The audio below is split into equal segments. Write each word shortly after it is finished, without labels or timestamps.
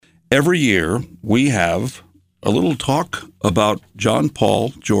every year we have a little talk about John, Paul,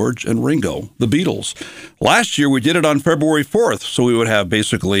 George, and Ringo, the Beatles. Last year we did it on February 4th, so we would have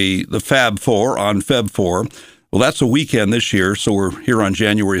basically the Fab Four on Feb 4. Well, that's a weekend this year, so we're here on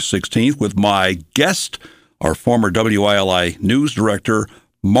January 16th with my guest, our former WILI news director,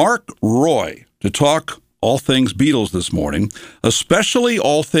 Mark Roy, to talk all things Beatles this morning, especially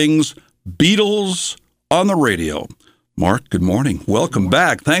all things Beatles on the radio. Mark, good morning. Welcome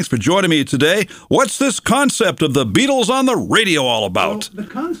back. Thanks for joining me today. What's this concept of the Beatles on the radio all about? Well, the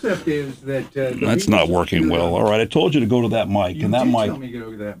concept is that... That's not working well. All right, I told you to go to that mic. You and that did mic. Tell me to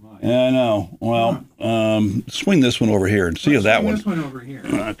go to that mic. Yeah, I know. Well, swing this one over here and see if that one... This one over here.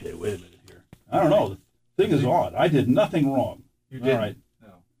 Okay, wait a minute here. I don't know. The thing is on. I did nothing wrong. You didn't? All right. No.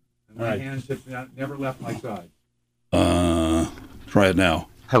 And my hands have never left my side. Try it now.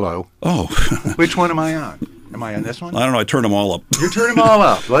 Hello. Oh. Which one am I on? Am I on this one? I don't know. I turned them all up. You turn them all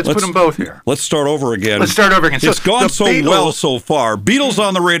up. Let's put them both here. Let's start over again. It's gone so well so far. Beatles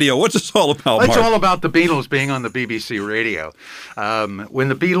on the radio. What's this all about, Mark? It's all about the Beatles being on the BBC radio. When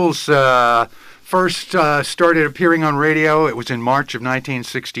the Beatles first started appearing on radio, it was in March of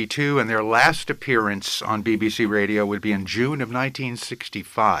 1962, and their last appearance on BBC radio would be in June of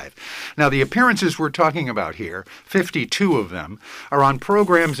 1965. Now, the appearances we're talking about here, 52 of them, are on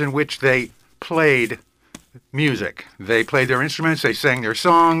programs in which they played music. They played their instruments, they sang their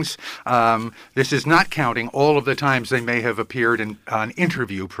songs. This is not counting all of the times they may have appeared on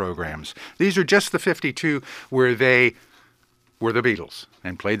interview programs. These are just the 52 where they were the Beatles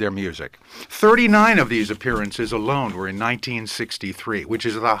and played their music. 39 of these appearances alone were in 1963, which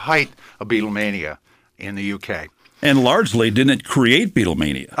is the height of Beatlemania in the UK. And largely didn't create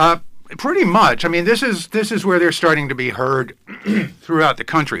Beatlemania. Pretty much. I mean, this is where they're starting to be heard throughout the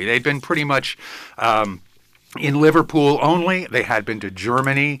country. They've been pretty much in Liverpool only. They had been to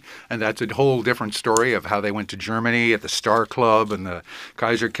Germany, and that's a whole different story of how they went to Germany at the Star Club and the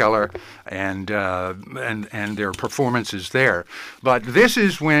Kaiser Keller and their performances there. But this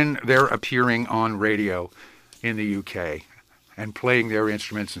is when they're appearing on radio in the UK and playing their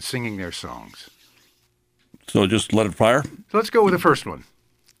instruments and singing their songs. So just let it fire? So let's go with the first one.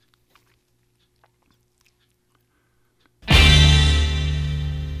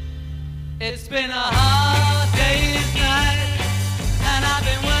 It's been a hard day's night, and I've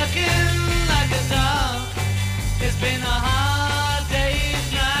been working like a dog. It's been a hard day's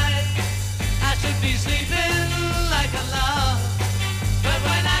night, I should be sleeping like a log. But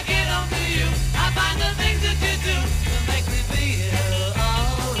when I get home to you, I find the things that you do that make me feel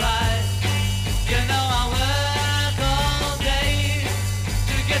alright. You know I work all day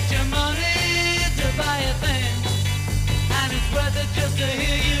to get your money to buy a thing, and it's worth it just to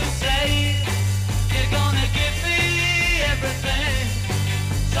hear you say you're gonna give me everything.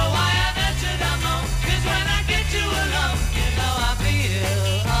 So I have answered I'm home, 'cause when I get you alone, you know I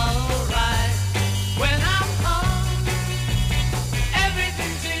feel alright. When I'm home,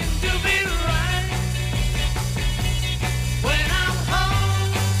 everything seems to be right. When I'm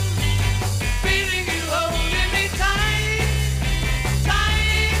home, feeling you holding me tight,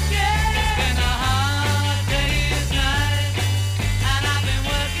 tight, yeah. It's been a hard day's night, and I've been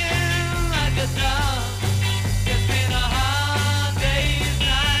working like a dog. It's been a hard day's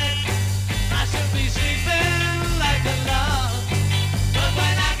night, I should be sleeping like a log. But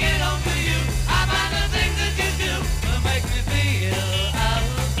when I get home to you, I find the things that you do that make me feel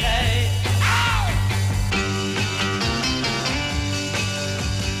okay. Ow!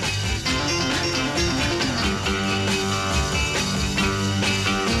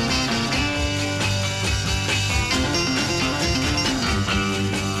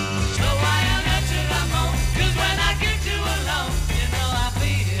 So I am answered I'm home, 'cause when I get you alone, you know I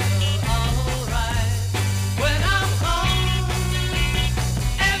feel alright. When I'm home,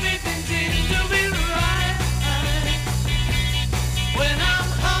 everything seems to be right. When I'm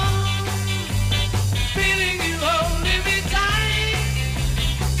home, feeling you holding me tight,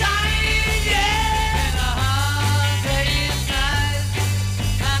 tight, yeah. Been a hard day's night,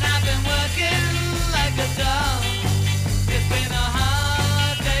 and I've been working like a dog. It's been a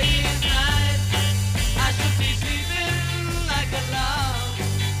hard day's night, I should be sleeping like a log.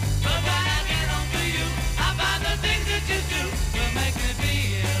 But when I get home to you, I find the things that you do will make me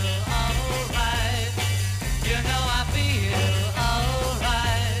feel alright. You know I feel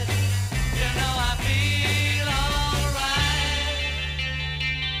alright. You know I feel alright.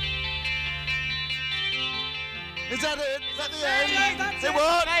 Is that it? Is that the end? That's It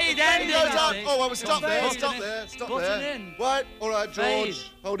what? Fade It ending, goes I up. think. Oh, I was stop there. Fade. Stop there. Stop Put it there. in. Right. All right, George. Fade.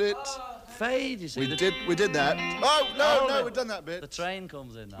 Hold it. fade, you see. We did that. Oh, no, we've done that bit. The train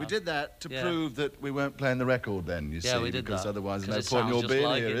comes in now. We did that to prove that we weren't playing the record then, you see. Yeah, we did because that. otherwise no Because point in your being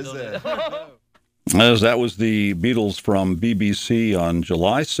like here, it, is there? As that was the Beatles from BBC on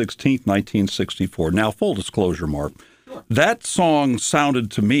July 16th, 1964. Now, full disclosure, Mark, that song sounded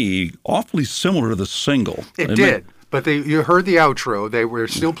to me awfully similar to the single. It did. But you heard the outro. They were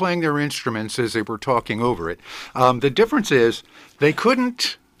still playing their instruments as they were talking over it. The difference is they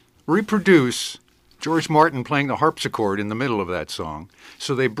couldn't reproduce George Martin playing the harpsichord in the middle of that song.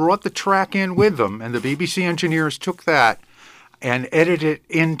 So they brought the track in with them, and the BBC engineers took that and edited it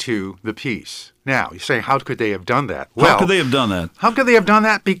into the piece. Now, you say, how could they have done that? Well, how could they have done that? How could they have done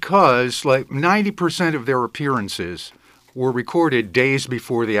that? Because like 90% of their appearances were recorded days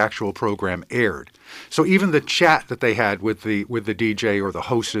before the actual program aired. So even the chat that they had with the DJ or the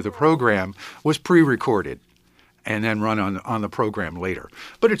host of the program was pre-recorded and then run on the program later.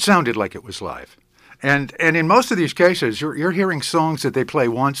 But it sounded like it was live. And in most of these cases, you're hearing songs that they play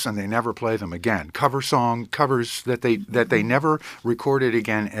once and they never play them again. Covers that they never recorded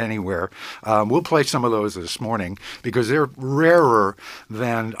again anywhere. We'll play some of those this morning because they're rarer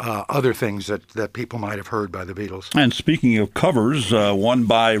than other things that people might have heard by the Beatles. And speaking of covers, one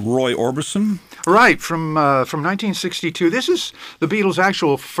by Roy Orbison. Right, from 1962. This is the Beatles'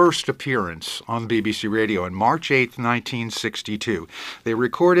 actual first appearance on BBC Radio on March 8th, 1962. They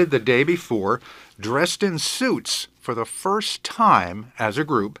recorded the day before, dressed in suits for the first time as a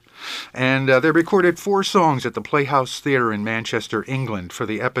group, and they recorded 4 songs at the Playhouse Theatre in Manchester, England, for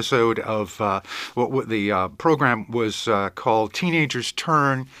the episode of what the program was called Teenager's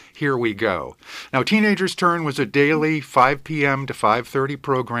Turn, Here We Go. Now, Teenager's Turn was a daily 5 p.m. to 5:30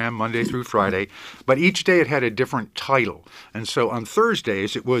 program, Monday through Friday, but each day it had a different title, and so on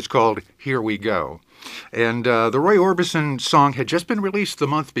Thursdays it was called Here We Go. And the Roy Orbison song had just been released the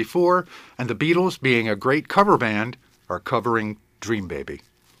month before, and the Beatles, being a great cover band, are covering Dream Baby.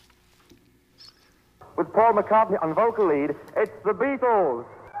 With Paul McCartney on vocal lead, it's the Beatles.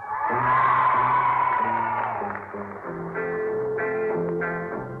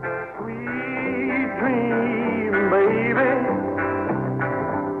 Sweet dream, baby.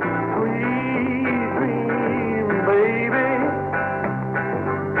 Sweet dream, baby.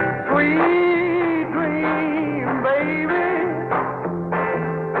 Sweet dream, baby.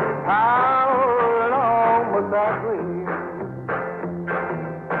 How long must I dream?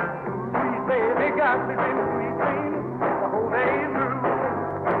 Sweet baby got me in sweet dreams the whole day through.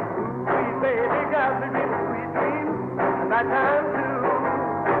 Sweet baby got me in sweet dreams and that time too.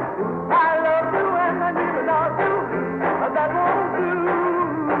 I love you and I need to love you, but that won't do.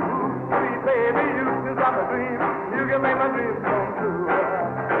 Sweet baby, you still got my dream. You can make my dreams come true.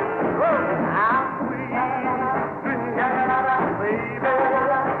 I'm sweet, baby.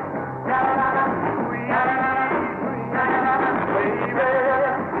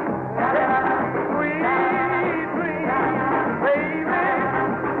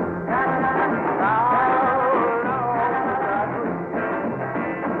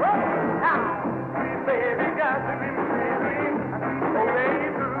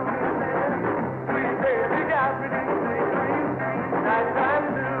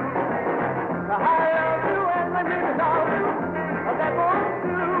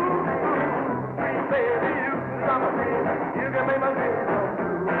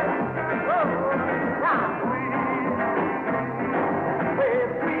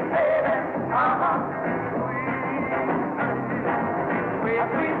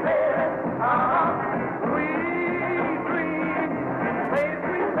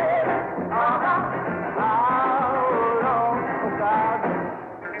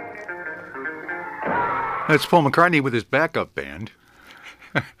 That's Paul McCartney with his backup band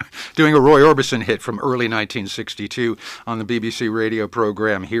doing a Roy Orbison hit from early 1962 on the BBC radio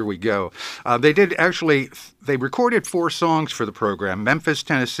program Here We Go. They recorded 4 songs for the program: Memphis,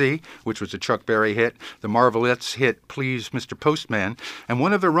 Tennessee, which was a Chuck Berry hit, the Marvelettes hit Please Mr. Postman, and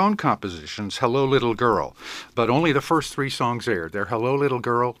one of their own compositions, Hello Little Girl. But only the first 3 songs aired. Their Hello Little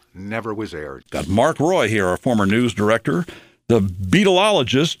Girl never was aired. Got Mark Roy here, our former news director, the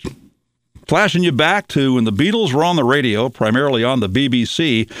Beatleologist, flashing you back to when the Beatles were on the radio, primarily on the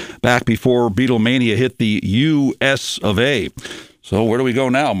BBC, back before Beatlemania hit the U.S. of A. So where do we go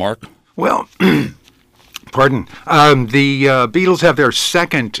now, Mark? Well, pardon. The Beatles have their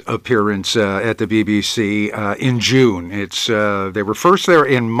second appearance at the BBC in June. They were first there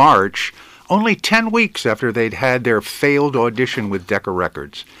in March only 10 weeks after they'd had their failed audition with Decca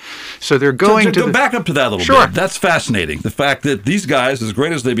Records. So they're going to back up to that a little Sure. bit. That's fascinating. The fact that these guys, as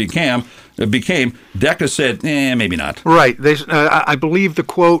great as they became, Decca said, maybe not. Right. I believe the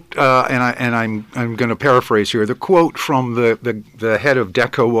quote, and I'm going to paraphrase here. The quote from the head of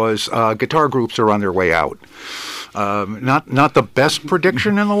Decca was, "Guitar groups are on their way out." Not the best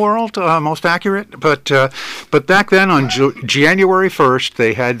prediction in the world, most accurate, but back then on January 1st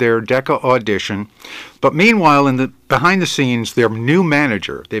they had their Decca audition. But meanwhile, behind the scenes, their new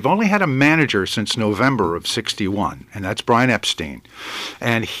manager, they've only had a manager since November of '61, and that's Brian Epstein.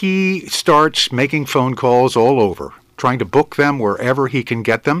 And he starts making phone calls all over, trying to book them wherever he can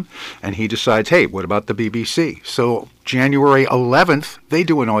get them. And he decides, hey, what about the BBC? So January 11th, they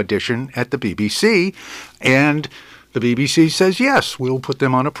do an audition at the BBC, and the BBC says, yes, we'll put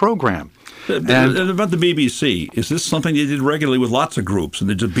them on a program. And about the BBC, is this something they did regularly with lots of groups? And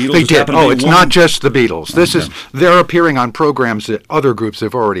the Beatles they did. Oh, it's one? not just the Beatles. They're appearing on programs that other groups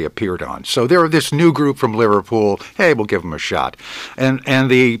have already appeared on. So they're this new group from Liverpool. Hey, we'll give them a shot. And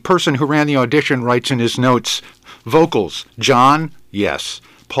the person who ran the audition writes in his notes, vocals, John, yes.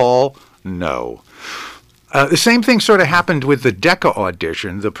 Paul, no. The same thing sort of happened with the Decca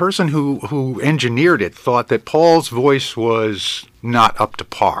audition. The person who engineered it thought that Paul's voice was not up to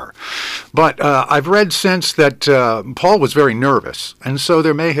par. But I've read since that Paul was very nervous, and so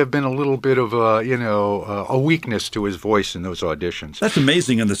there may have been a little bit of a weakness to his voice in those auditions. That's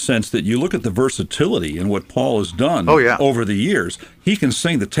amazing in the sense that you look at the versatility in what Paul has done over the years. He can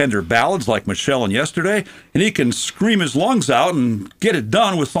sing the tender ballads like Michelle and Yesterday, and he can scream his lungs out and get it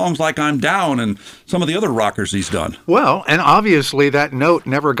done with songs like I'm Down and some of the other rockers he's done. Well, and obviously that note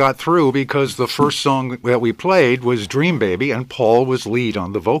never got through because the first song that we played was Dream Baby, and Paul was lead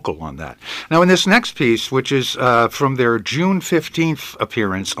on the vocal on that. Now, in this next piece, which is from their June 15th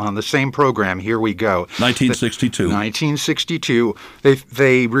appearance on the same program, Here We Go. 1962. 1962.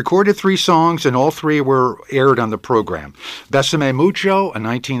 They recorded 3 songs, and all 3 were aired on the program. Besame Mucho, a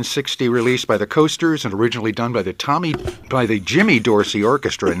 1960 release by the Coasters and originally done by the Jimmy Dorsey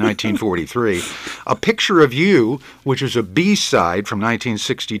Orchestra in 1943. A Picture of You, which is a B-side from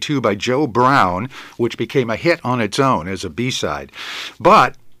 1962 by Joe Brown, which became a hit on its own as a B-side.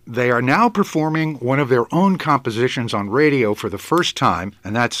 But they are now performing one of their own compositions on radio for the first time,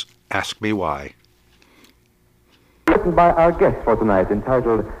 and that's Ask Me Why. Written by our guest for tonight,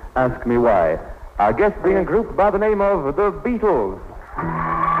 entitled Ask Me Why. Our guest being a group by the name of the Beatles.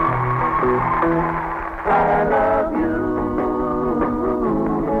 I love you.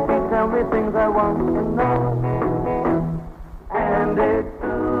 You tell me things I want to know. And it's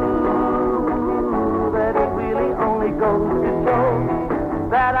true that it really only goes to show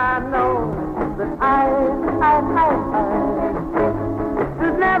that I know that I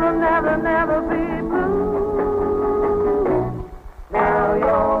should never, never, never be blue. Now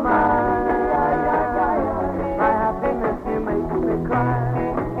you're mine. My happiness, you make me cry.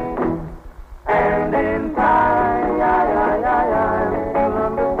 And in time, you'll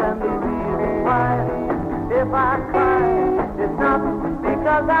understand the reason why. If I cry, it's not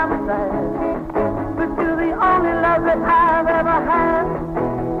because I'm sad, but you're the only love that I've ever had.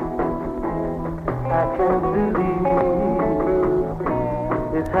 I can't believe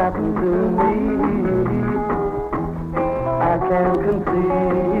it's happened to me. I can't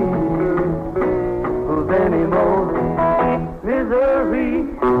conceive of any more misery.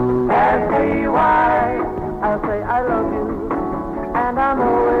 Ask me why. I say I love you, and I'm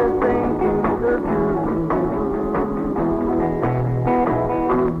always thinking of you.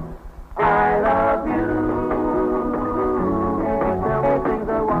 I love you. You tell me things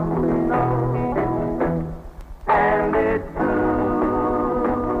I want to know, and it's true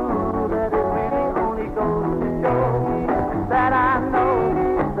that it really only goes to show that I know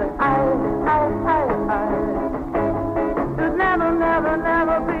that I should never, never,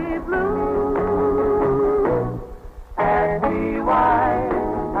 never be blue. Ask me why.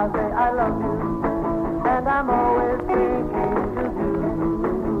 I say I love you, and I'm always thinking of you.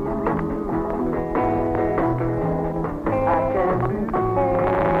 I can't believe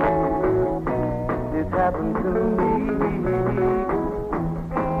it's happened to me.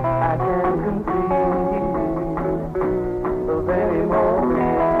 I can't conceive of any more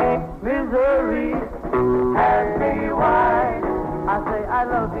misery. Ask me why. I say I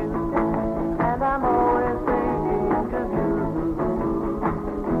love you, and I'm always thinking of you.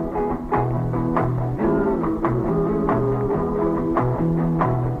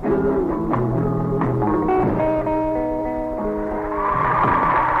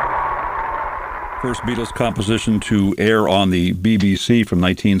 First Beatles composition to air on the BBC from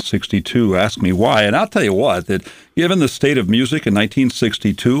 1962, Ask Me Why. And I'll tell you what, that given the state of music in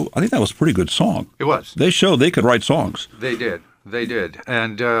 1962, I think that was a pretty good song. It was. They showed they could write songs. They did. They did.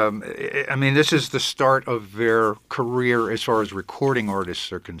 And, I mean, this is the start of their career as far as recording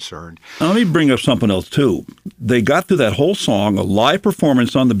artists are concerned. Now, let me bring up something else, too. They got through that whole song, a live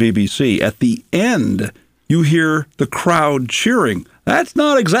performance on the BBC. At the end, you hear the crowd cheering. That's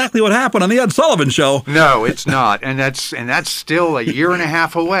not exactly what happened on the Ed Sullivan Show. No, it's not. And that's still a year and a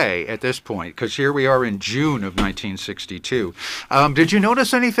half away at this point, because here we are in June of 1962. Did you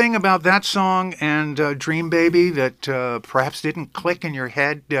notice anything about that song and Dream Baby that perhaps didn't click in your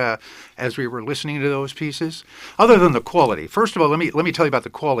head as we were listening to those pieces? Other than the quality. First of all, let me tell you about the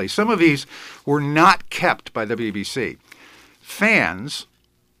quality. Some of these were not kept by the BBC. Fans,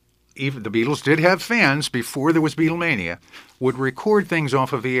 even the Beatles did have fans before there was Beatlemania, would record things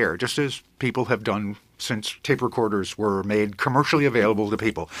off of the air, just as people have done since tape recorders were made commercially available to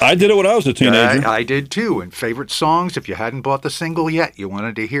people. I did it when I was a teenager. I did too. And favorite songs, if you hadn't bought the single yet, you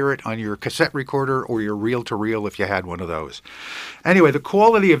wanted to hear it on your cassette recorder or your reel-to-reel if you had one of those. Anyway, the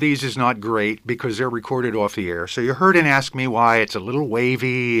quality of these is not great because they're recorded off the air. So you heard in Ask Me Why, it's a little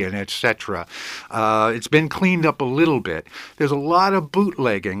wavy and etc. It's been cleaned up a little bit. There's a lot of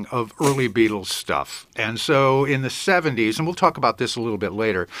bootlegging of early Beatles stuff. And so in the 70s, and we'll talk about this a little bit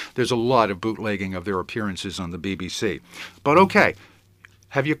later, there's a lot of bootlegging of their appearances on the BBC. But okay,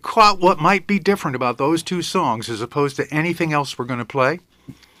 have you caught what might be different about those two songs as opposed to anything else we're going to play?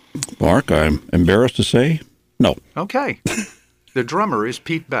 Mark, I'm embarrassed to say no. Okay. The drummer is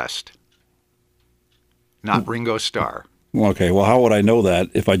Pete Best, not Ringo Starr. Okay, well, how would I know that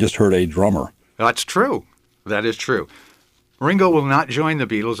if I just heard a drummer? That's true. That is true. Ringo will not join the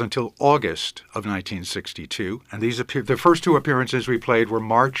Beatles until August of 1962, and the first two appearances we played were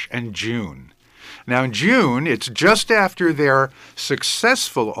March and June. Now, in June, it's just after their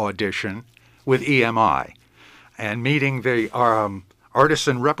successful audition with EMI and meeting the artist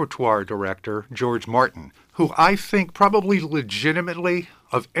and repertoire director, George Martin, who I think probably legitimately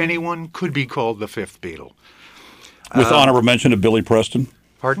of anyone could be called the fifth Beatle. With honorable mention of Billy Preston?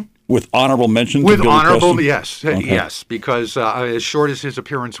 Pardon? With honorable mention With to Billy honorable, Preston? yes, Okay. yes, because as short as his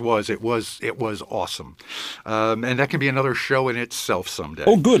appearance was, it was awesome, and that can be another show in itself someday.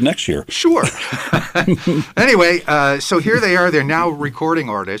 Oh, good, next year. Sure. Anyway, so here they are. They're now recording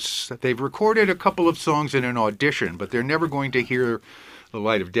artists. They've recorded a couple of songs in an audition, but they're never going to hear the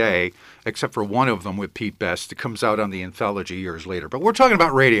light of day, except for one of them with Pete Best that comes out on the anthology years later. But we're talking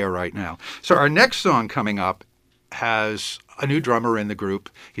about radio right now. So our next song coming up has a new drummer in the group.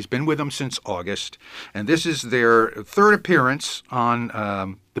 He's been with them since August, and this is their third appearance on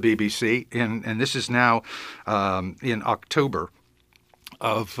the BBC, and this is now in October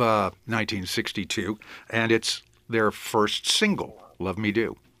of 1962, and it's their first single, Love Me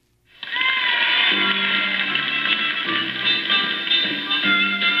Do.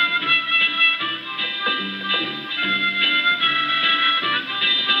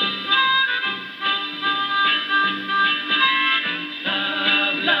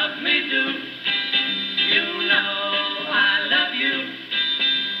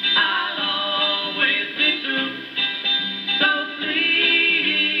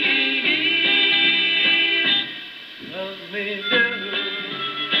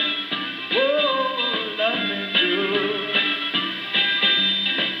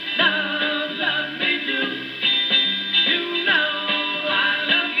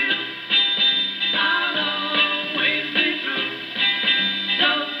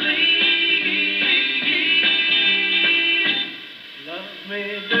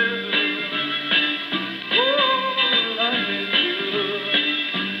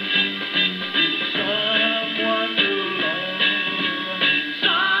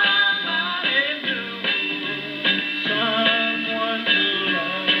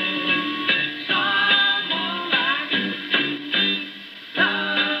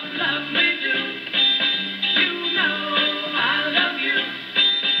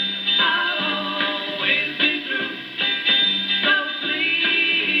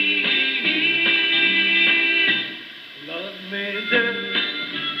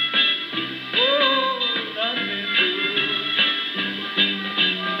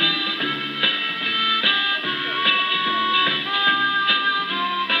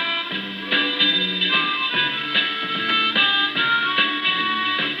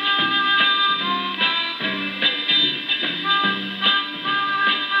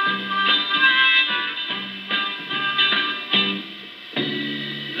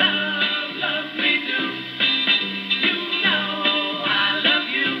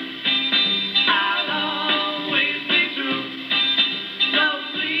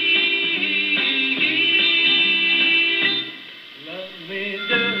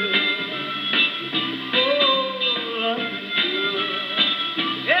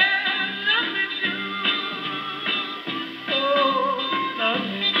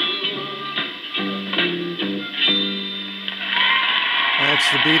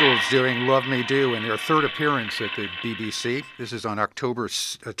 Beatles doing Love Me Do in their third appearance at the BBC. This is on October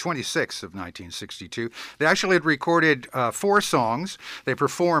 26th of 1962. They actually had recorded 4 songs. They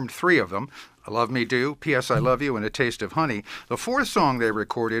performed 3 of them. Love Me Do, P.S. I Love You, and A Taste of Honey. The 4th song they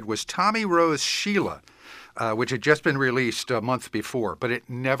recorded was Tommy Rose Sheila, which had just been released a month before, but it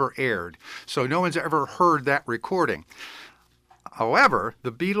never aired. So no one's ever heard that recording. However,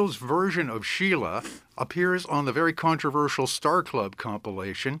 the Beatles' version of Sheila appears on the very controversial Star Club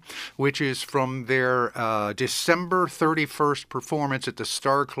compilation, which is from their December 31st performance at the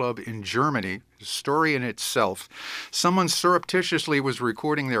Star Club in Germany. A story in itself. Someone surreptitiously was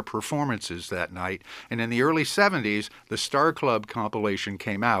recording their performances that night, and in the early 70s, the Star Club compilation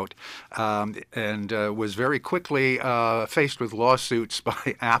came out and was very quickly faced with lawsuits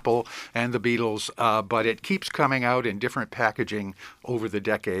by Apple and the Beatles, but it keeps coming out in different packaging over the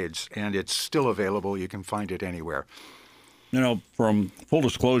decades, and it's still available. You can find it anywhere. You know, from full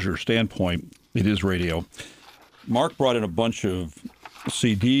disclosure standpoint, it is radio. Mark brought in a bunch of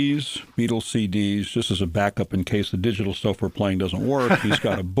CDs, Beatles CDs, just as a backup in case the digital stuff we're playing doesn't work. He's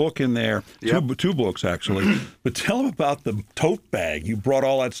got a book in there, two books actually. But tell him about the tote bag you brought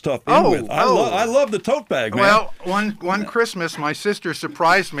all that stuff in with. I love the tote bag, man. Well, one Christmas, my sister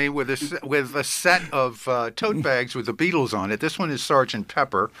surprised me with a set of tote bags with the Beatles on it. This one is Sgt.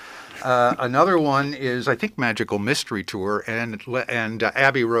 Pepper. Another one is, I think, Magical Mystery Tour and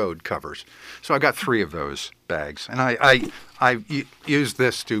Abbey Road covers. So I got 3 of those bags, and I used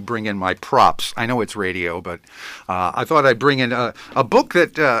this to bring in my props. I know it's radio, but I thought I'd bring in a book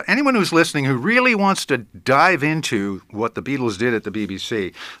that anyone who's listening who really wants to dive into what the Beatles did at the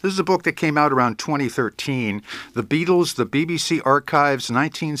BBC. This is a book that came out around 2013, The Beatles, the BBC Archives,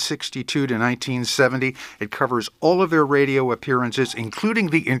 1962 to 1970. It covers all of their radio appearances, including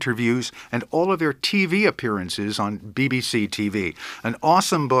the interviews, and all of their TV appearances on BBC TV. An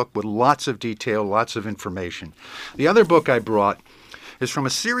awesome book with lots of detail, lots of information. The other book I brought is from a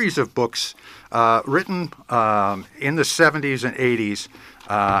series of books written in the 70s and 80s,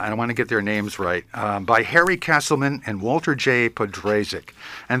 and I want to get their names right, by Harry Castleman and Walter J. Podrazik.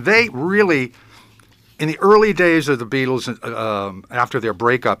 And they really, in the early days of the Beatles, after their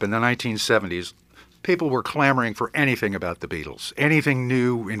breakup in the 1970s, people were clamoring for anything about the Beatles, anything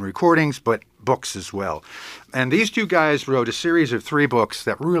new in recordings, but books as well. And these 2 guys wrote a series of 3 books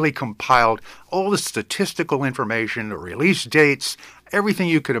that really compiled all the statistical information, the release dates, everything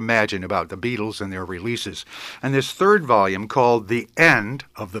you could imagine about the Beatles and their releases. And this 3rd volume, called The End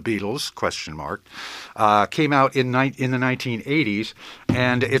of the Beatles, came out in the 1980s,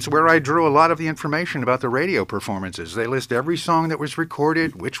 and it's where I drew a lot of the information about the radio performances. They list every song that was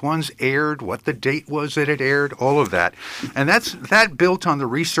recorded, which ones aired, what the date was that it aired, all of that. And that built on the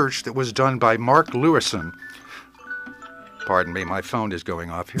research that was done by Mark Lewison. Pardon me, my phone is going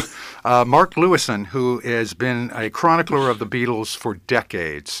off here. Mark Lewison, who has been a chronicler of the Beatles for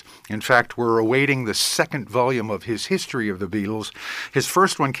decades. In fact, we're awaiting the 2nd volume of his history of the Beatles. His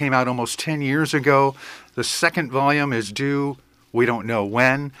first one came out almost 10 years ago. The 2nd volume is due, we don't know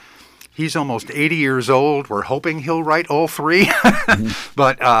when. He's almost 80 years old. We're hoping he'll write all 3.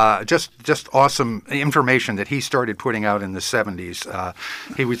 But just awesome information that he started putting out in the 70s.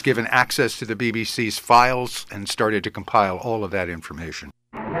 He was given access to the BBC's files and started to compile all of that information.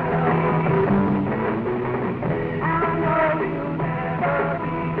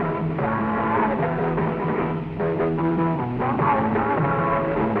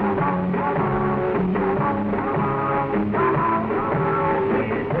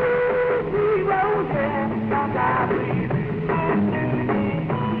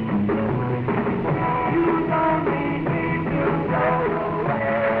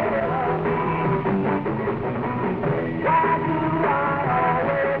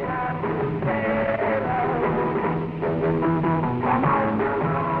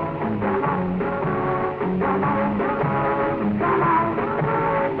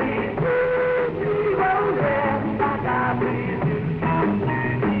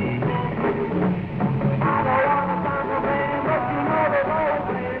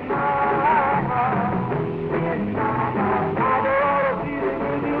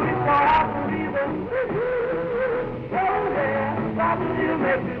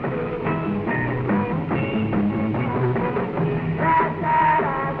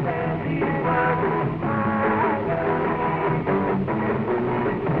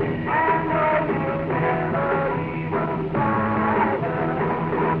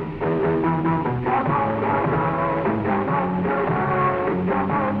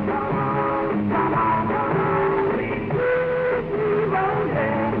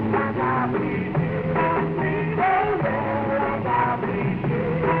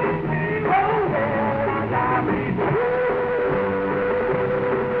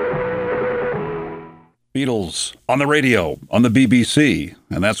 Beatles on the radio, on the BBC.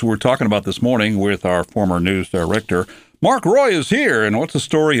 And that's what we're talking about this morning with our former news director. Mark Roy is here, and what's the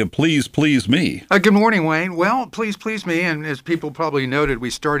story of Please Please Me? Good morning, Wayne. Well, Please Please Me, and as people probably noted, we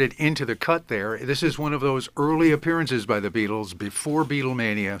started Into the Cut there. This is one of those early appearances by the Beatles before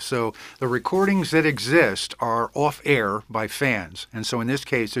Beatlemania, so the recordings that exist are off-air by fans, and so in this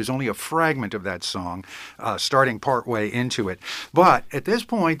case, there's only a fragment of that song starting partway into it. But at this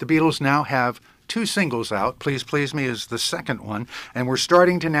point, the Beatles now have two singles out. Please Please Me is the second one, and we're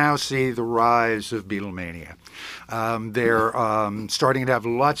starting to now see the rise of Beatlemania. They're starting to have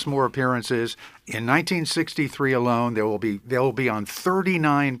lots more appearances. In 1963 alone, they will be on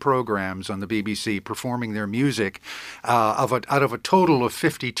 39 programs on the BBC performing their music out of a total of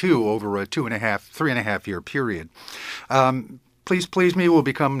 52 over a 3.5 year period. Please Please Me will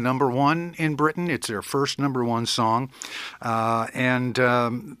become number one in Britain. It's their first number one song.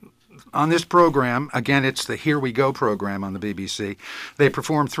 On this program, again, it's the Here We Go program on the BBC, they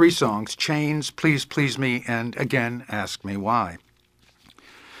perform three songs, Chains, Please Please Me, and again, Ask Me Why.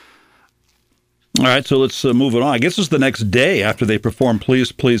 All right, so let's move it on. I guess it's the next day after they perform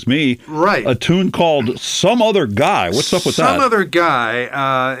Please Please Me. Right. A tune called Some Other Guy. What's up with that? Some Other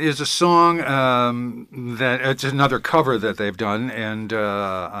Guy is a song that it's another cover that they've done, and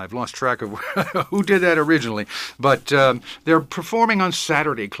I've lost track of who did that originally. But they're performing on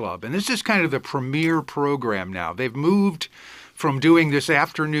Saturday Club, and this is kind of the premier program now. They've moved from doing this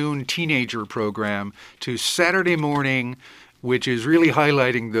afternoon teenager program to Saturday morning, which is really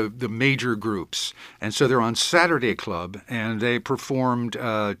highlighting the major groups. And so they're on Saturday Club, and they performed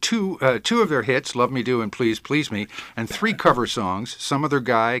two of their hits, Love Me Do and Please Please Me, and three cover songs, Some Other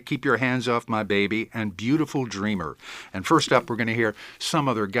Guy, Keep Your Hands Off My Baby, and Beautiful Dreamer. And first up, we're going to hear Some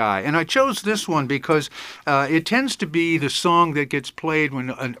Other Guy. And I chose this one because it tends to be the song that gets played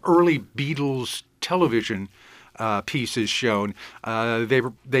when an early Beatles television piece is shown.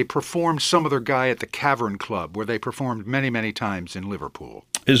 They performed Some Other Guy at the Cavern Club, where they performed many, many times in Liverpool.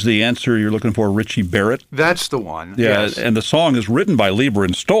 Is the answer you're looking for Richie Barrett? That's the one. Yeah, yes. And the song is written by Lieber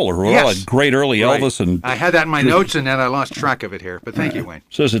and Stoller, who are all like great early Elvis. And I had that in my notes, and then I lost track of it here. But thank you, Wayne.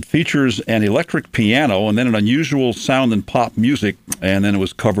 Says it features an electric piano and then an unusual sound in pop music, and then it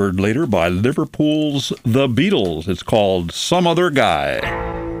was covered later by Liverpool's The Beatles. It's called Some Other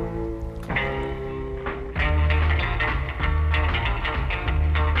Guy.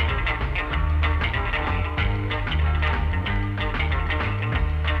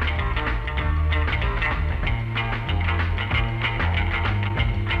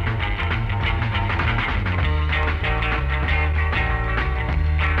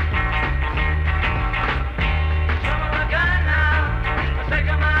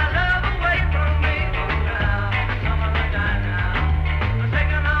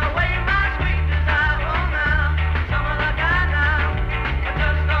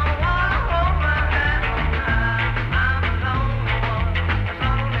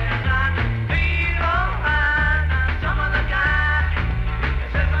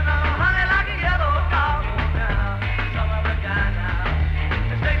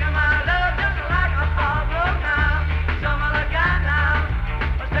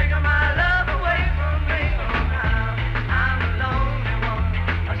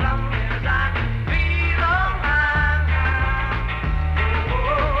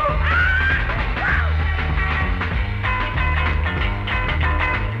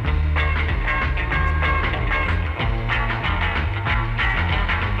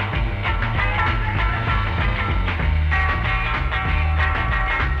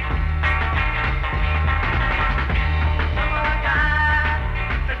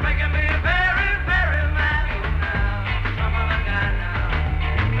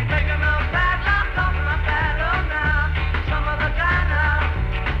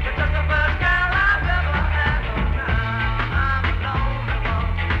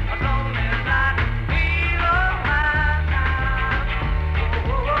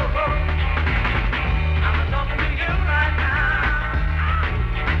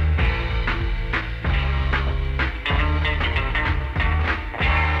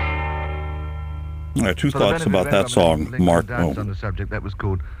 All right, two thoughts about that song, Mark. On the subject that was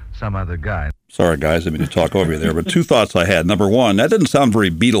called Some Other Guy. Sorry, guys, I didn't mean to talk over you there, but two thoughts I had. Number one, that didn't sound very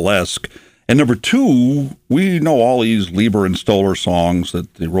Beatlesque. And number two, we know all these Lieber and Stoller songs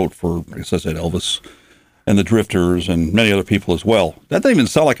that they wrote for, I guess I said Elvis. and the Drifters and many other people as well. That didn't even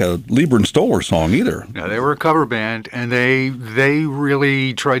sound like a Lieber and Stoller song either. No, they were a cover band, and they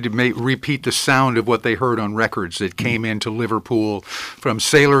really tried to repeat the sound of what they heard on records that came into Liverpool from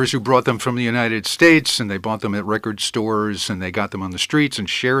sailors who brought them from the United States, and they bought them at record stores, and they got them on the streets and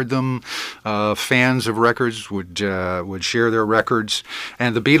shared them. Fans of records would share their records,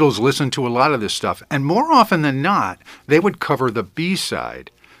 and the Beatles listened to a lot of this stuff. And more often than not, they would cover the B-side,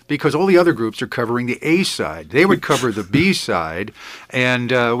 because all the other groups are covering the A side. They would cover the B side,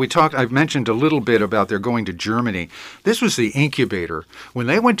 and I've mentioned a little bit about their going to Germany. This was the incubator. When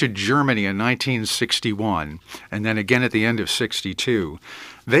they went to Germany in 1961, and then again at the end of 62,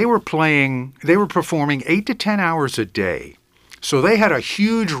 they were performing 8 to 10 hours a day. So they had a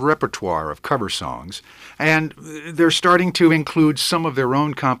huge repertoire of cover songs, and they're starting to include some of their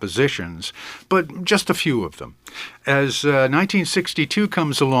own compositions, but just a few of them. As 1962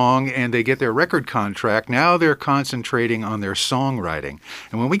 comes along and they get their record contract, now they're concentrating on their songwriting.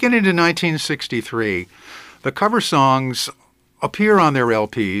 And when we get into 1963, the cover songs appear on their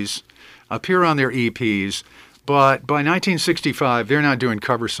LPs, appear on their EPs, but by 1965, they're not doing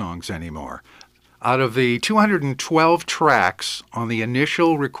cover songs anymore. Out of the 212 tracks on the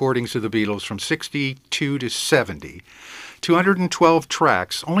initial recordings of the Beatles from 62 to 70, 212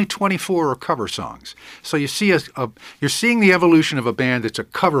 tracks, only 24 are cover songs. So you see you're seeing the evolution of a band that's a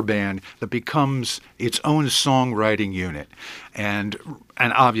cover band that becomes its own songwriting unit, and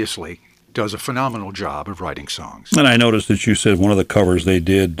obviously does a phenomenal job of writing songs. And I noticed that you said one of the covers they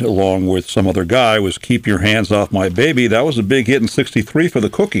did along with some other guy was Keep Your Hands Off My Baby. That was a big hit in 63 for the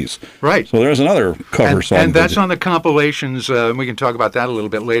Cookies. Right. So there's another cover song. And that's on the compilations, and we can talk about that a little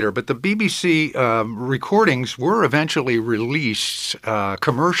bit later. But the BBC recordings were eventually released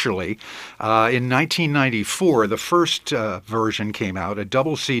commercially in 1994. The first version came out, a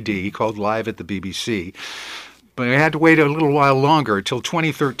double CD called Live at the BBC. But I had to wait a little while longer, till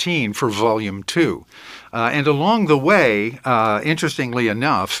 2013, for Volume 2. And along the way, interestingly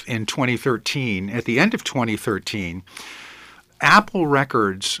enough, in 2013, at the end of 2013, Apple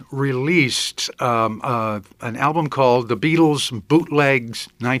Records released an album called The Beatles Bootlegs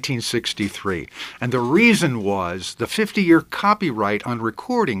 1963. And the reason was the 50-year copyright on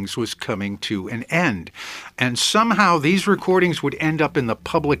recordings was coming to an end. And somehow these recordings would end up in the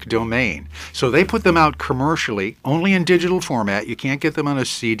public domain. So they put them out commercially, only in digital format. You can't get them on a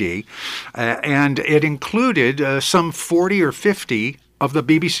CD. And it included some 40 or 50 of the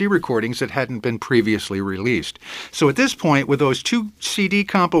BBC recordings that hadn't been previously released. So at this point, with those two CD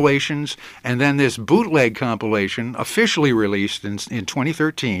compilations and then this bootleg compilation officially released in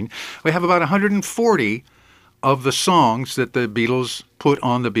 2013, we have about 140 of the songs that the Beatles put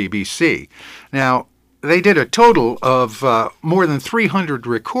on the BBC. Now, they did a total of more than 300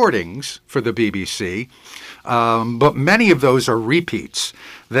 recordings for the BBC, but many of those are repeats.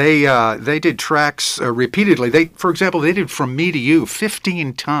 They did tracks repeatedly. For example, they did From Me to You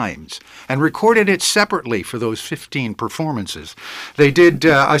 15 times and recorded it separately for those 15 performances. They did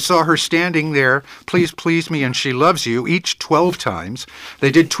I Saw Her Standing There, Please Please Me and She Loves You, each 12 times.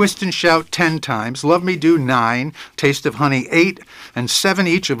 They did Twist and Shout 10 times, Love Me Do 9, Taste of Honey 8, and 7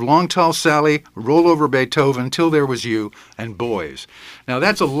 each of Long Tall Sally, Roll Over Beethoven, Till There Was You, and Boys. Now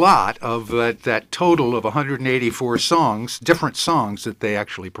that's a lot of that total of 184 songs, different songs that they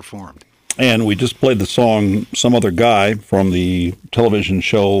actually performed. And we just played the song Some Other Guy from the television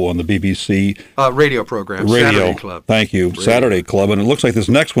show on the BBC. Radio program, Saturday Club. Thank you, Radio. Saturday Club. And it looks like this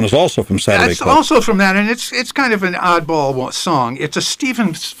next one is also from Saturday Club. It's also from that, and it's kind of an oddball song. It's a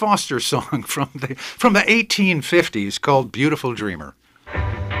Stephen Foster song from the 1850s called Beautiful Dreamer.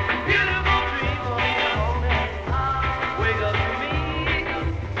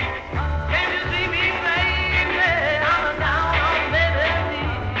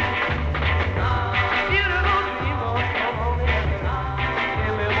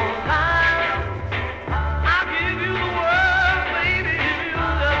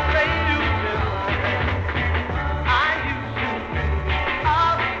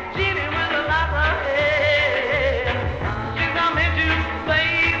 Into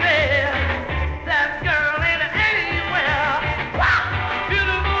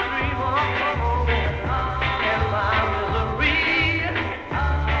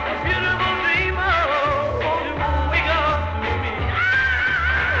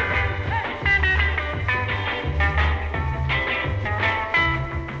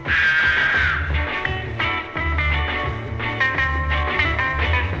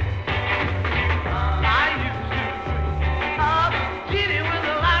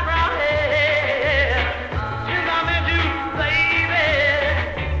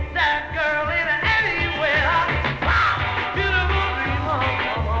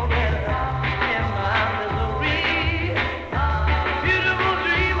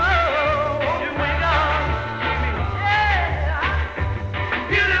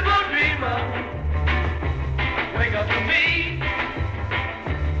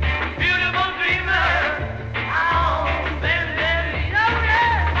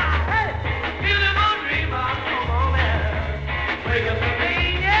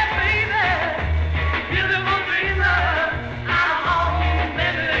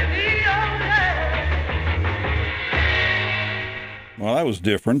Well, that was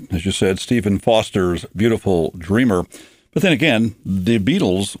different. As you said, Stephen Foster's Beautiful Dreamer. But then again, the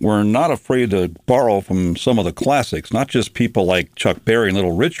Beatles were not afraid to borrow from some of the classics, not just people like Chuck Berry and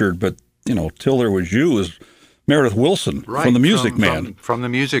Little Richard, but, Till There Was You is Meredith Willson from The Music Man. From The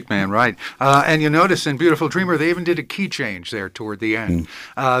Music Man, right. And you notice in Beautiful Dreamer, they even did a key change there toward the end.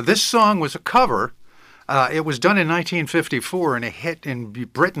 This song was a cover. It was done in 1954 and a hit in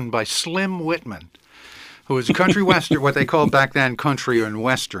Britain by Slim Whitman, who was a country western, what they called back then country and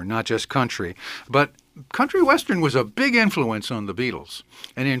western, not just country. But country western was a big influence on the Beatles.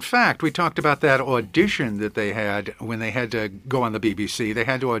 And in fact, we talked about that audition that they had when they had to go on the BBC. They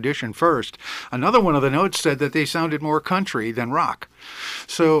had to audition first. Another one of the notes said that they sounded more country than rock.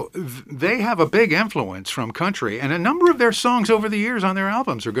 So they have a big influence from country. And a number of their songs over the years on their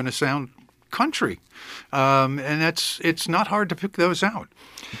albums are going to sound country. And it's not hard to pick those out.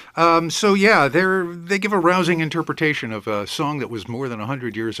 So yeah, they give a rousing interpretation of a song that was more than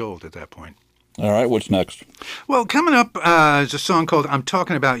 100 years old at that point. All right, what's next? Well, coming up is a song called I'm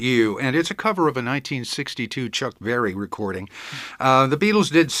Talking About You, and it's a cover of a 1962 Chuck Berry recording. The Beatles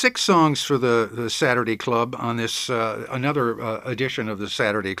did 6 songs for the Saturday Club on this, another edition of the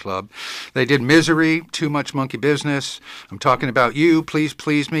Saturday Club. They did Misery, Too Much Monkey Business, I'm Talking About You, Please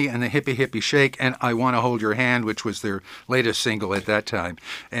Please Me, and the Hippie Hippie Shake, and I Want to Hold Your Hand, which was their latest single at that time.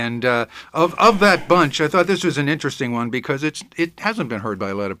 And of that bunch, I thought this was an interesting one because it hasn't been heard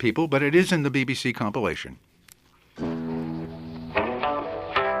by a lot of people, but it is in the BBC compilation. Let me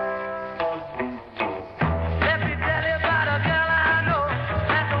tell you about a girl I know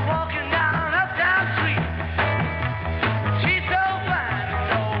that's walking down Uptown Street. She's so fine,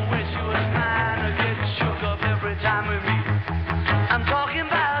 don't wish she was mine. I get shook up every time we meet. I'm talking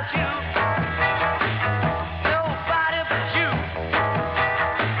about you. Nobody but you.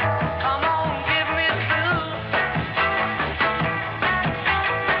 Come on, give me two.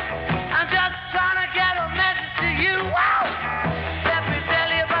 I'm just trying to get a message to you. Wow! Let me tell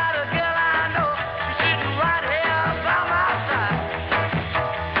you about a girl I know. She's sitting right here by my side.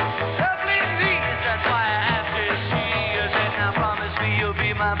 Lovely me, that's why I asked her. She said, now promise me you'll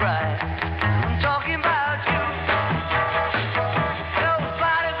be my bride. I'm talking about you.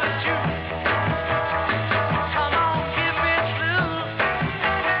 Nobody but you. Come on, give me two.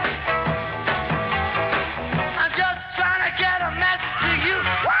 I'm just trying to get a message to you.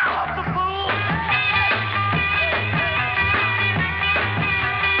 Wow, off the fool.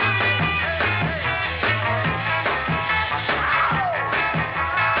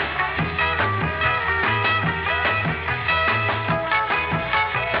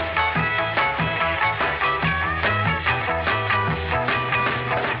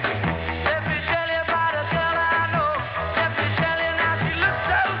 Let me tell you about a girl I know. Let me tell you now, she looks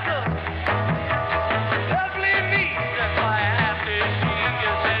so good. Lovely me, that's why I asked her. She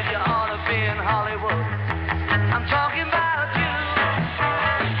said you ought to be in Hollywood. I'm talking about you.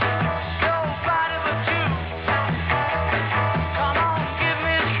 Nobody but you. Come on, give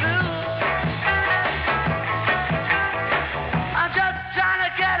me two. I'm just trying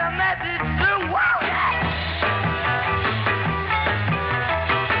to get a message through. Wow!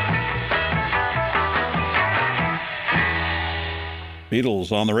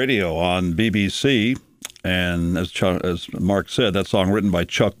 Beatles on the radio on BBC. And as Mark said, that song written by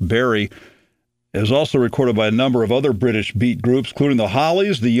Chuck Berry is also recorded by a number of other British beat groups, including the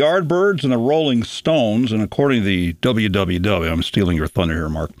Hollies, the Yardbirds, and the Rolling Stones. And according to the WWW, I'm stealing your thunder here,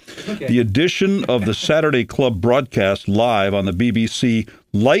 Mark, the edition of the Saturday Club broadcast live on the BBC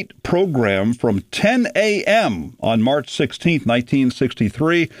Light program from 10 a.m. on March 16,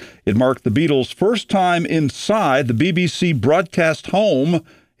 1963. It marked the Beatles' first time inside the BBC broadcast home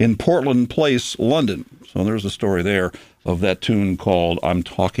in Portland Place, London. So there's a story there of that tune called I'm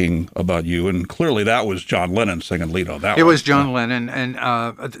Talking About You. And clearly that was John Lennon singing lead on that one. It was John Lennon, and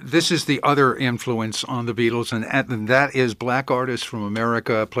this is the other influence on the Beatles, and that is black artists from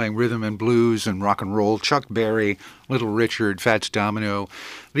America playing rhythm and blues and rock and roll. Chuck Berry, Little Richard, Fats Domino.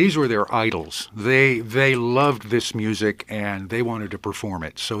 These were their idols. They loved this music, and they wanted to perform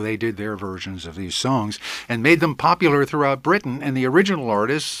it. So they did their versions of these songs and made them popular throughout Britain, and the original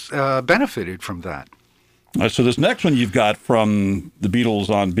artists benefited from that. So this next one you've got from the Beatles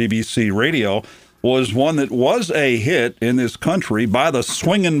on BBC Radio was one that was a hit in this country by the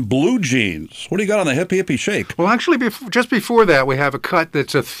Swingin' Blue Jeans. What do you got on the Hippie Hippie Shake? Well, actually, just before that, we have a cut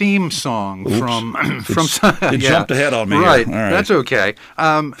that's a theme song from. It jumped ahead on me. Right, All right. That's okay.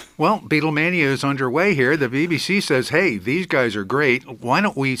 Well, Beatlemania is underway here. The BBC says, "Hey, these guys are great. Why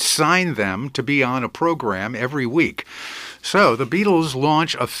don't we sign them to be on a program every week?" So the Beatles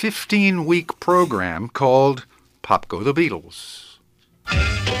launch a 15-week program called Pop Go the Beatles.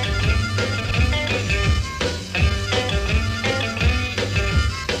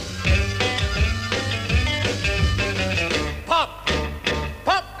 Pop!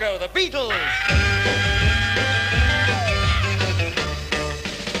 Pop go the Beatles!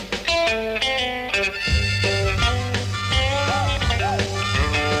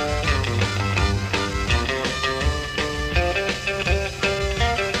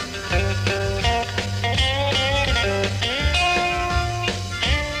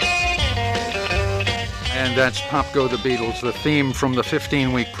 And that's Pop Go the Beatles, the theme from the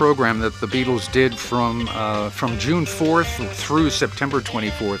 15-week program that the Beatles did from June 4th through September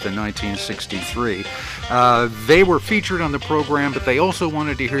 24th in 1963. They were featured on the program, but they also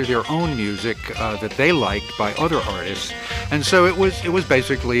wanted to hear their own music that they liked by other artists. And so it was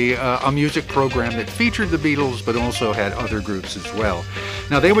basically a music program that featured the Beatles, but also had other groups as well.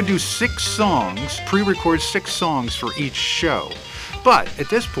 Now, they would do 6 songs, pre-record 6 songs for each show. But at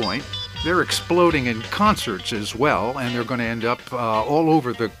this point, they're exploding in concerts as well, and they're going to end up all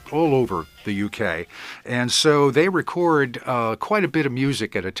over the UK. And so they record quite a bit of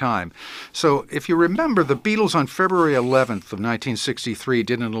music at a time. So if you remember, the Beatles on February 11th of 1963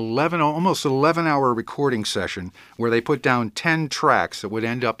 did an almost 11-hour recording session where they put down 10 tracks that would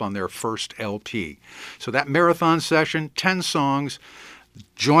end up on their first LP. So that marathon session, 10 songs,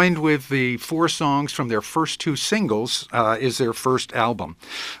 joined with the 4 songs from their first 2 singles, is their first album.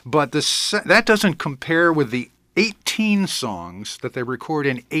 But that doesn't compare with the 18 songs that they record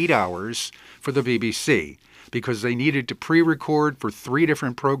in 8 hours for the BBC, because they needed to pre-record for 3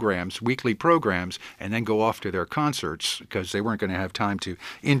 different programs, weekly programs, and then go off to their concerts because they weren't going to have time to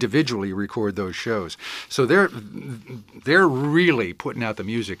individually record those shows. So they're really putting out the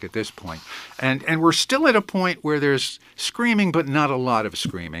music at this point. And we're still at a point where there's screaming, but not a lot of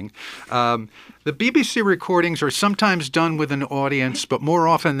screaming. The BBC recordings are sometimes done with an audience, but more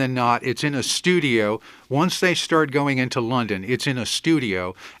often than not, it's in a studio. Once they start going into London, it's in a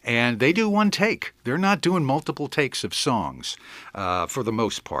studio, and they do one take. They're not doing multiple takes of songs for the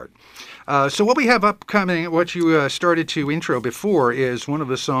most part. So what we have upcoming, what you started to intro before, is one of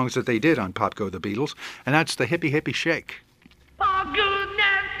the songs that they did on Pop Go the Beatles, and that's the Hippie Hippie Shake. For goodness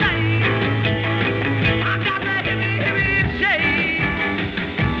sake, I got the hippie hippie shake.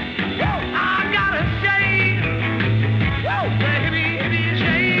 I got a shake. The hippie hippie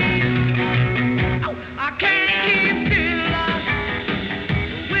shake. I can't keep still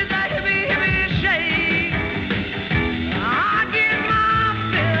with the hippie hippie shake. I get my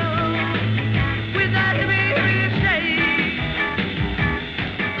fill with the hippie hippie shake.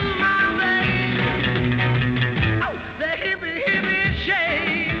 My baby, the hippie hippie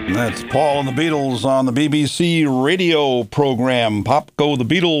shake. That's Paul and the Beatles on the BBC radio program, Pop Go the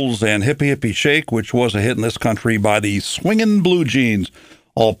Beatles and Hippie Hippie Shake, which was a hit in this country by the Swingin' Blue Jeans.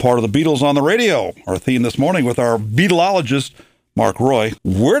 All part of the Beatles on the radio. Our theme this morning with our Beatleologist, Mark Roy.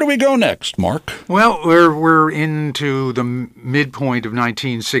 Where do we go next, Mark? Well, we're into the midpoint of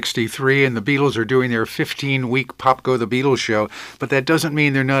 1963, and the Beatles are doing their 15-week Pop Go the Beatles show, but that doesn't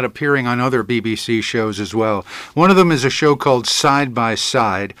mean they're not appearing on other BBC shows as well. One of them is a show called Side by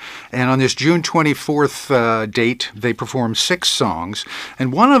Side, and on this June 24th date, they perform 6 songs,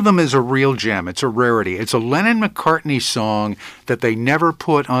 and one of them is a real gem. It's a rarity. It's a Lennon-McCartney song that they never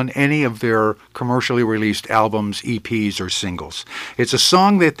put on any of their commercially released albums, EPs, or singles. It's a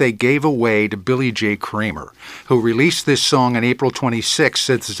song that they gave away to Billy J. Kramer, who released this song on April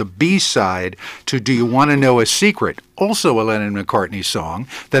 26th as a B-side to Do You Want to Know a Secret, also a Lennon-McCartney song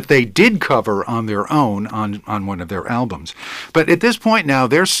that they did cover on their own on one of their albums. But at this point now,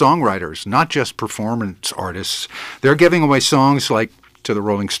 they're songwriters, not just performance artists. They're giving away songs like to the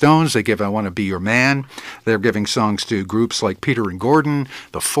Rolling Stones. They give I Want to Be Your Man. They're giving songs to groups like Peter and Gordon,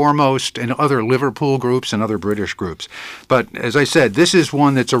 The Foremost, and other Liverpool groups and other British groups. But as I said, this is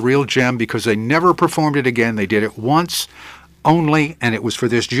one that's a real gem because they never performed it again. They did it once only, and it was for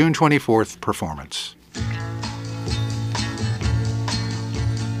this June 24th performance.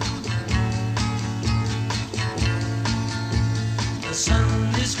 The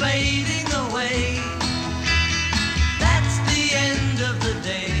sun is fading away. That's the end of the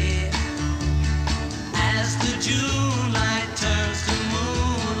day. As the June light turns to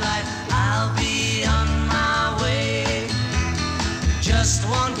moonlight, I'll be on my way. Just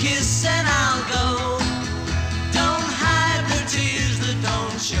one kiss and I'll go. Don't hide the tears that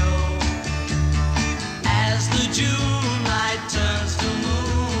don't show. As the June light turns to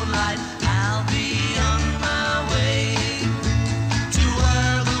moonlight, I'll be on my way to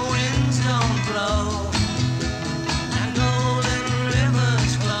where the winds don't blow and golden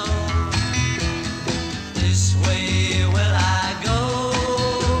rivers flow. This way will I go.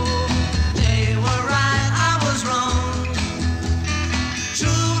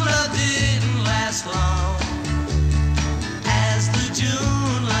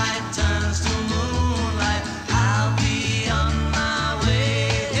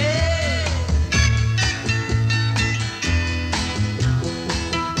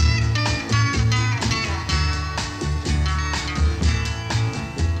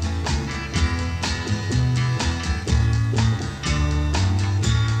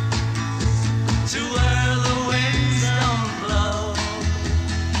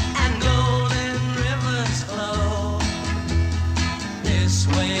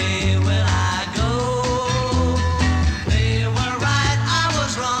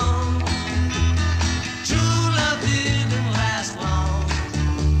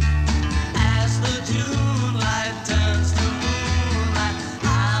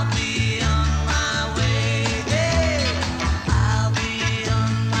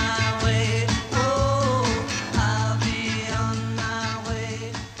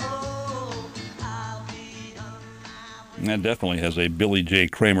 That definitely has a Billy J.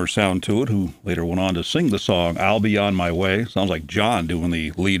 Kramer sound to it, who later went on to sing the song I'll Be On My Way. Sounds like John doing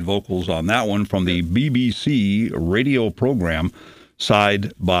the lead vocals on that one from the BBC radio program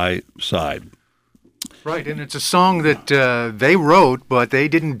Side by Side. Right, and it's a song that they wrote, but they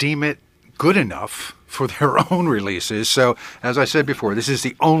didn't deem it good enough for their own releases. So, as I said before, this is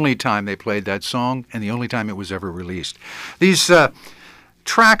the only time they played that song and the only time it was ever released. These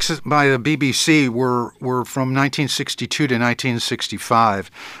tracks by the BBC were from 1962 to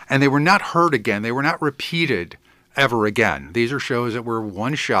 1965, and they were not heard again. They were not repeated ever again. These are shows that were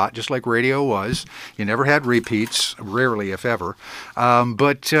one shot, just like radio was. You never had repeats, rarely, if ever.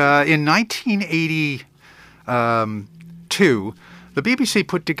 But in 1982, the BBC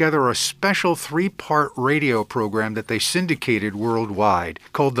put together a special 3-part radio program that they syndicated worldwide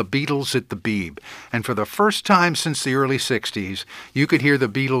called The Beatles at the Beeb. And for the first time since the early 60s, you could hear the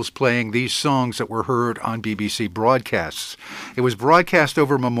Beatles playing these songs that were heard on BBC broadcasts. It was broadcast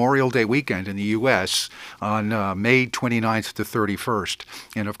over Memorial Day weekend in the U.S. on May 29th to 31st.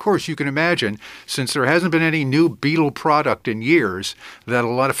 And of course, you can imagine, since there hasn't been any new Beatle product in years, that a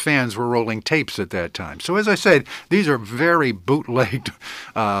lot of fans were rolling tapes at that time. So as I said, these are very bootleg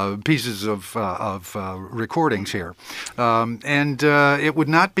pieces of recordings here. And it would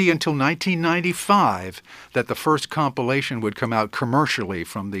not be until 1995 that the first compilation would come out commercially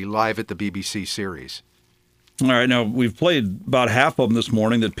from the Live at the BBC series. All right, now we've played about half of them this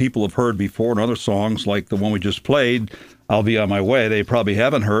morning that people have heard before, and other songs like the one we just played, I'll Be On My Way, they probably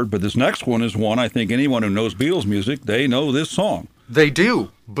haven't heard, but this next one is one I think anyone who knows Beatles music, they know this song. They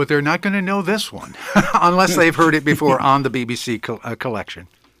do, but they're not going to know this one unless they've heard it before on the BBC collection.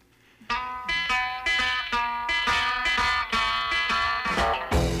 Well,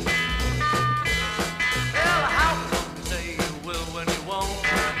 how come you say you will when you won't?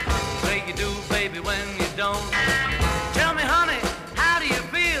 Say you do, baby, when you don't. Tell me, honey, how do you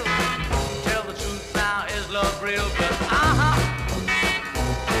feel? Tell the truth now, is love real? But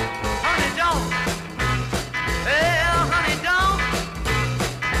honey, don't. Well, honey, don't.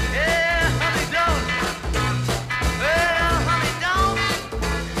 Yeah, honey, don't. Well, honey, don't.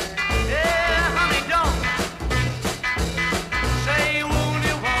 Yeah, honey, don't. Say you won't,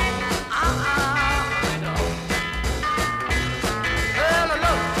 you won't. Honey, don't. Well, I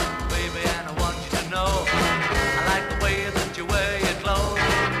love you, baby, and I want you to know I like the way that you wear your clothes.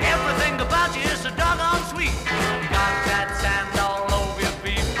 Everything about you is so doggone sweet. You got that sand all over your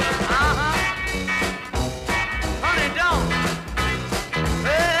feet. But honey, don't.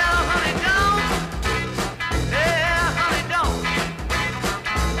 Well, honey, don't. Yeah, honey, don't.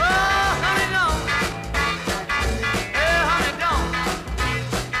 Oh, honey, don't. Yeah, honey, don't.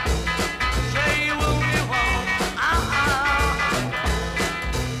 Say you won't, you won't.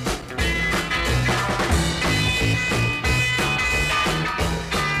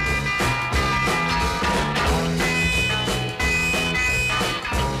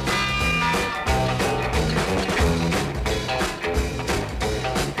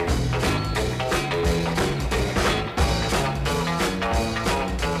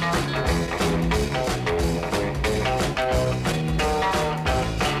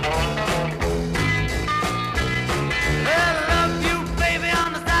 Well, I love you, baby,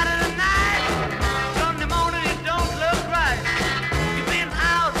 on the Saturday night. Sunday morning, it don't look right. You've been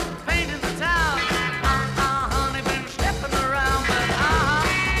out painting the town. Honey, been stepping around, but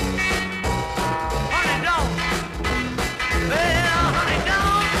honey, don't. Well, honey,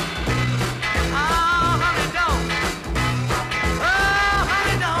 don't. Honey, don't. Oh,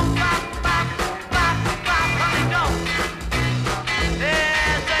 honey, don't. Bop, bop, bop, bop, honey, don't.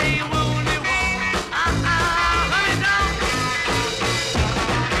 Yeah, say you won't, you won't. Honey, don't.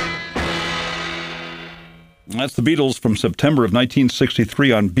 That's the Beatles from September of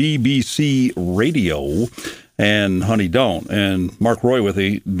 1963 on BBC Radio and Honey Don't. And Mark Roy with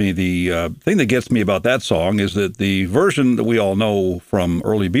me. The thing that gets me about that song is that the version that we all know from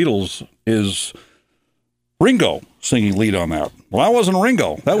early Beatles is Ringo singing lead on that. Well, that wasn't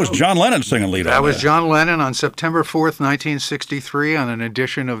Ringo. That was John Lennon singing lead on that. That was John Lennon on September 4th, 1963, on an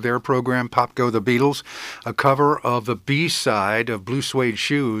edition of their program, Pop Go the Beatles, a cover of the B-side of Blue Suede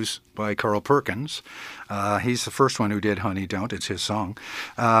Shoes by Carl Perkins. He's the first one who did Honey Don't. It's his song.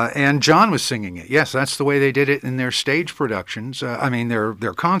 And John was singing it. Yes, that's the way they did it in their stage productions.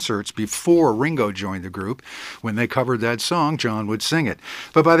 Their concerts before Ringo joined the group. When they covered that song, John would sing it.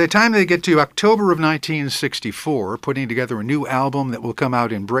 But by the time they get to October of 1964, putting together a new album that will come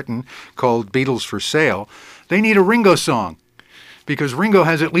out in Britain called Beatles for Sale, they need a Ringo song. because Ringo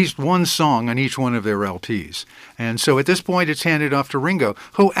has at least one song on each one of their LPs. And so at this point, it's handed off to Ringo,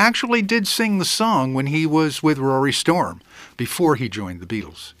 who actually did sing the song when he was with Rory Storm before he joined the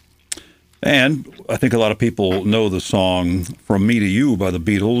Beatles. And I think a lot of people know the song From Me to You by the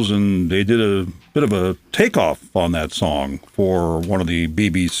Beatles, and they did a bit of a takeoff on that song for one of the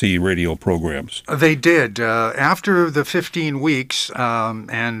BBC radio programs. They did. After the 15 weeks,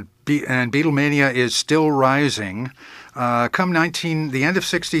 and Beatlemania is still rising, come the end of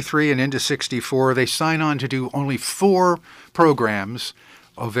 63 and into 64, they sign on to do only 4 programs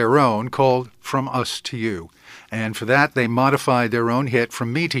of their own called From Us to You. And for that, they modified their own hit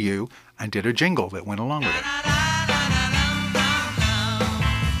From Me to You and did a jingle that went along with it.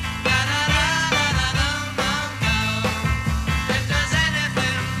 If there's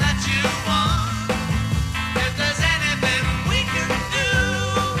anything that you want, if there's anything we can do,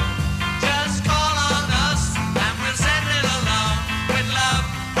 just call on us and we'll send it along with love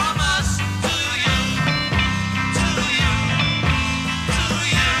from us to you, to you, to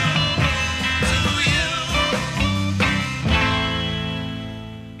you, to you.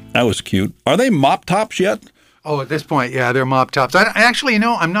 That was cute. Are they mop tops yet? Oh, at this point, yeah, they're mop tops. Actually,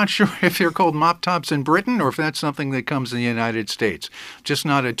 I'm not sure if they're called mop tops in Britain or if that's something that comes in the United States. Just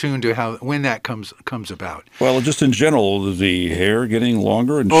not attuned to when that comes about. Well, just in general, is the hair getting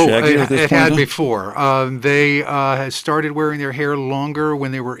longer and shaggier at this it point? had before. They had started wearing their hair longer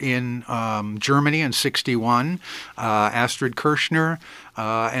when they were in Germany in '61. Astrid Kirchner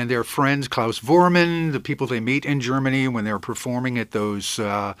and their friends, Klaus Vormann, the people they meet in Germany when they're performing at those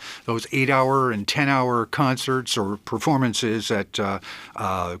 8-hour and 10-hour concerts or performances at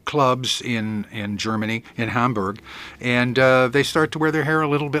clubs in Germany, in Hamburg, and they start to wear their hair a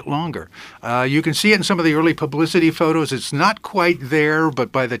little bit longer. You can see it in some of the early publicity photos. It's not quite there,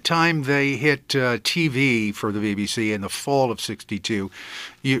 but by the time they hit TV for the BBC in the fall of '62,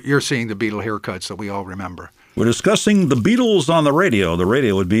 you're seeing the Beatle haircuts that we all remember. We're discussing the Beatles on the radio. The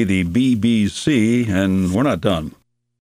radio would be the BBC, and we're not done.